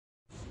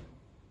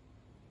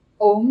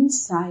Om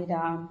Sai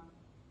Ram.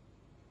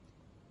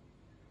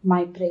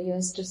 My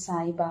prayers to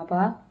Sai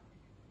Baba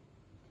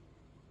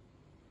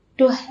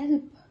to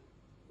help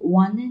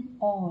one and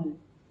all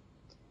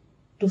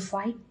to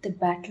fight the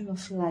battle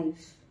of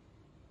life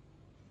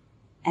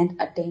and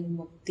attain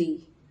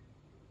mukti.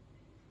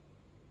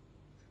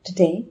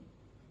 Today,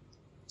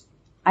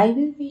 I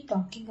will be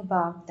talking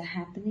about the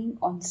happening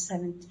on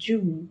 7th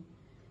June,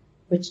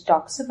 which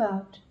talks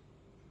about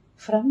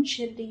from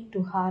Shirdi to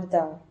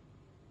Harda,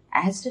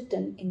 as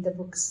written in the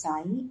book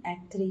Sai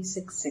at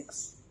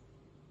 366.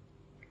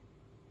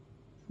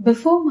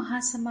 Before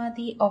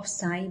Mahasamadhi of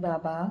Sai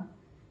Baba,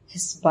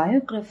 his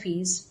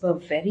biographies were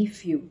very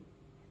few.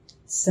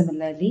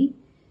 Similarly,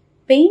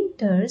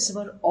 painters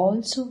were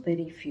also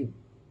very few.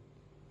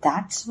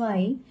 That's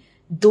why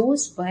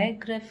those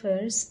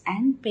biographers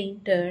and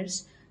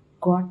painters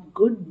got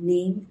good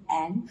name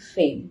and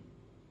fame.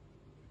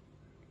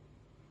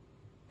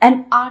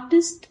 An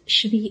artist,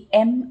 Shri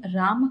M.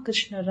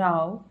 Ramakrishna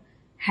Rao,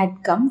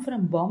 had come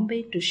from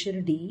Bombay to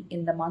Shirdi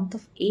in the month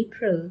of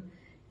April,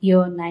 year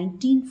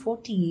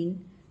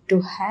 1914,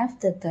 to have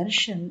the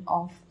darshan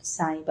of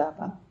Sai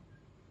Baba.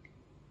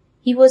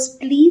 He was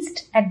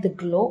pleased at the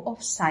glow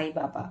of Sai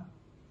Baba.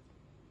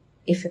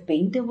 If a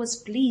painter was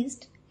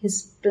pleased,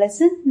 his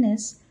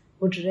pleasantness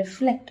would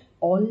reflect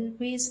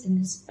always in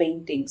his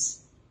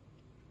paintings.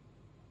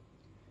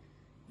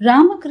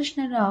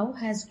 Ramakrishna Rao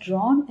has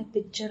drawn a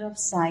picture of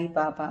Sai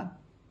Baba.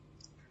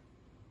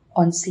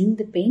 On seeing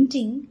the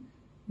painting,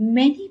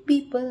 many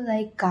people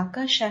like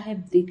Kaka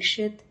Sahib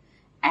Dikshit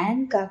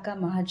and Kaka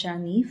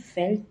Mahajani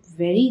felt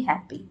very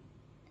happy.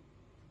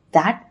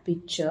 That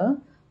picture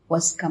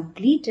was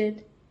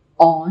completed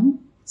on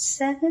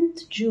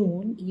 7th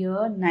June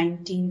year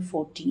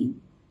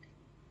 1914.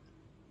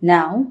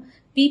 Now,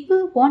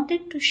 people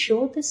wanted to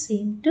show the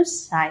same to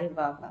Sai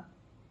Baba.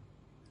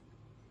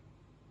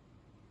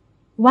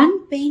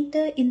 One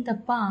painter in the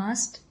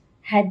past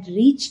had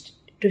reached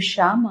to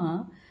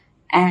Shama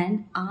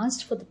and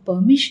asked for the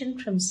permission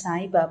from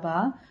Sai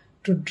Baba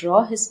to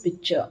draw his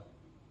picture.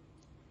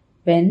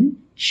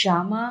 When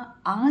Shama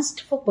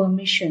asked for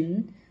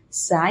permission,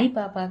 Sai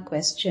Baba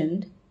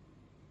questioned,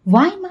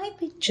 "Why my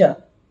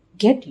picture?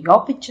 Get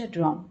your picture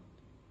drawn."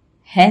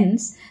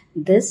 Hence,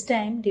 this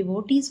time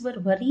devotees were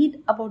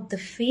worried about the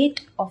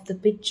fate of the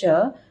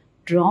picture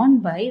drawn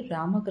by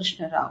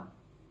Ramakrishna Rao.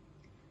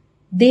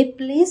 They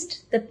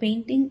placed the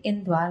painting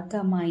in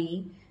Dwarka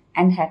Mai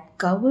and had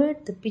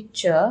covered the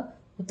picture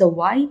with a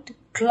white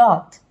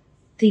cloth,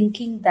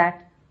 thinking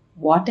that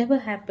whatever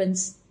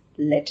happens,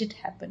 let it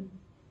happen.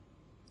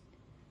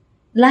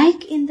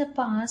 Like in the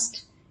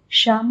past,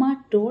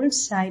 Shama told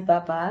Sai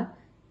Baba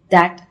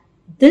that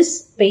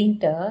this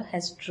painter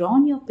has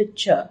drawn your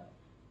picture.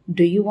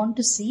 Do you want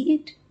to see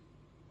it?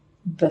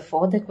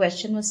 Before the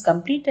question was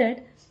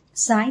completed,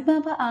 Sai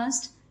Baba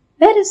asked,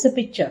 "Where is the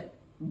picture?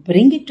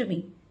 Bring it to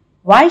me.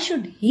 Why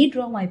should he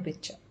draw my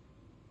picture?"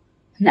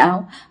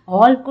 Now,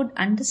 all could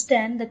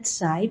understand that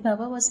Sai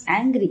Baba was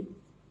angry.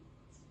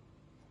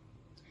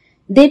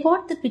 They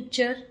brought the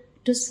picture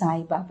to Sai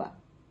Baba.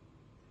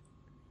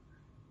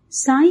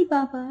 Sai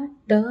Baba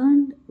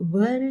turned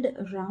whirled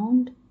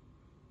around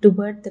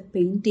toward the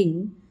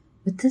painting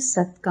with his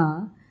satka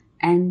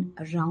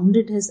and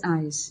rounded his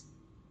eyes.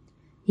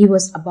 He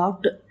was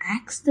about to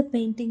axe the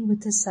painting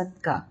with his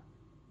satka,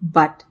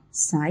 but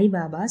Sai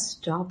Baba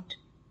stopped.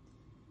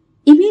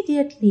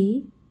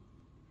 Immediately,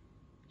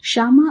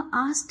 Shama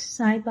asked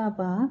Sai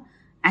Baba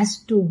as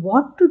to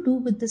what to do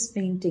with this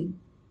painting.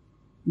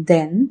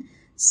 Then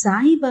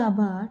Sai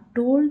Baba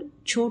told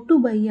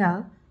Chotu Bhaiya,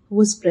 who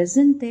was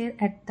present there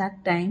at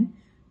that time,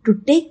 to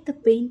take the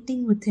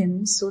painting with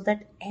him so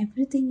that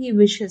everything he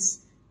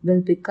wishes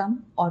will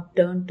become or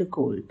turn to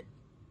gold.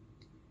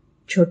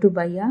 Chotu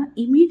Bhaiya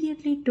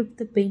immediately took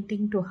the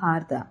painting to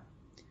Harda.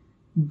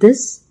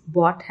 This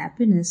brought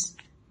happiness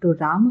to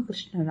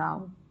Ramakrishna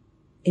Rao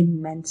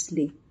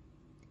immensely.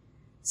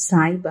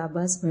 Sai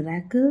Baba's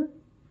miracle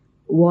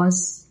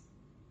was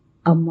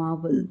a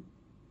marvel.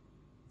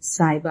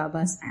 Sai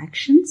Baba's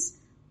actions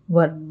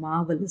were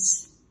marvelous.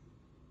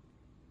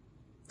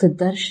 The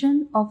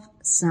darshan of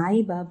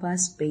Sai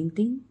Baba's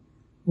painting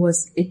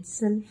was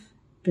itself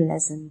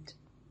pleasant.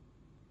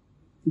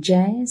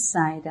 Jai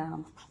Sai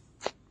Ram.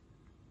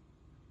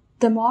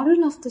 The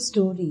moral of the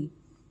story: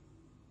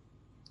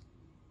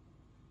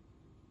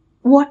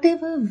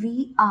 whatever we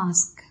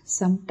ask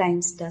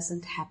sometimes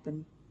doesn't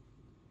happen.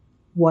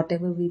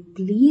 Whatever we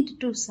plead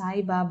to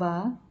Sai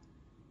Baba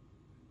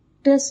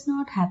does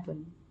not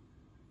happen.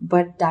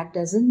 But that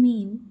doesn't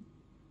mean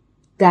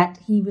that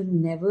he will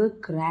never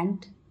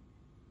grant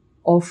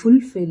or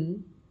fulfill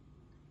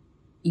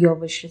your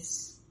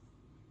wishes.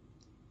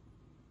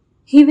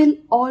 He will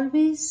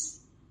always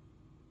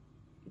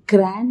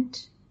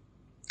grant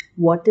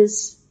what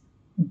is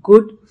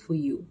good for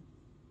you.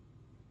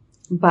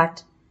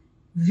 But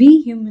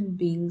we human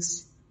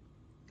beings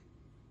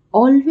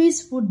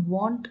always would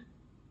want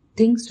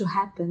things to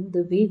happen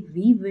the way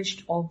we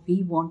wished or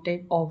we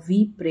wanted or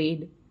we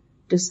prayed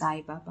to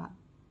Sai Baba.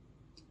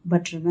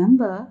 But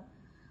remember,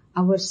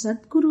 Our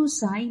Sadguru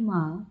Sai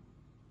Ma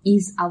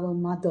is our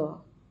mother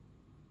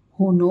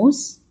who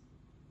knows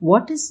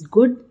what is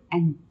good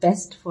and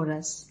best for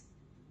us.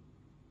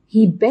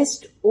 He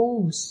best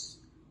owes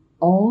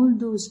all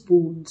those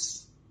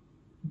boons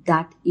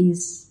that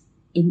is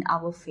in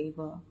our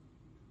favor.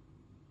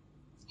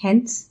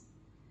 Hence,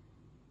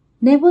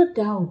 never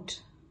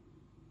doubt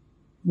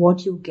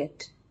what you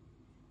get.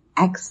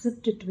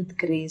 Accept it with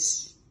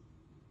grace.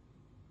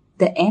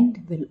 The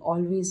end will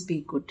always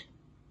be good.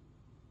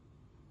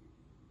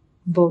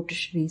 Bow to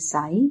Shree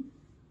Sai.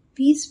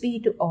 Peace be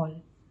to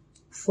all.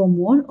 For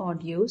more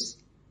audios,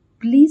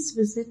 please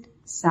visit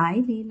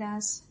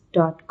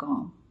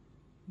saileelas.com.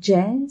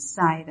 Jai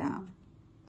Sai Ram.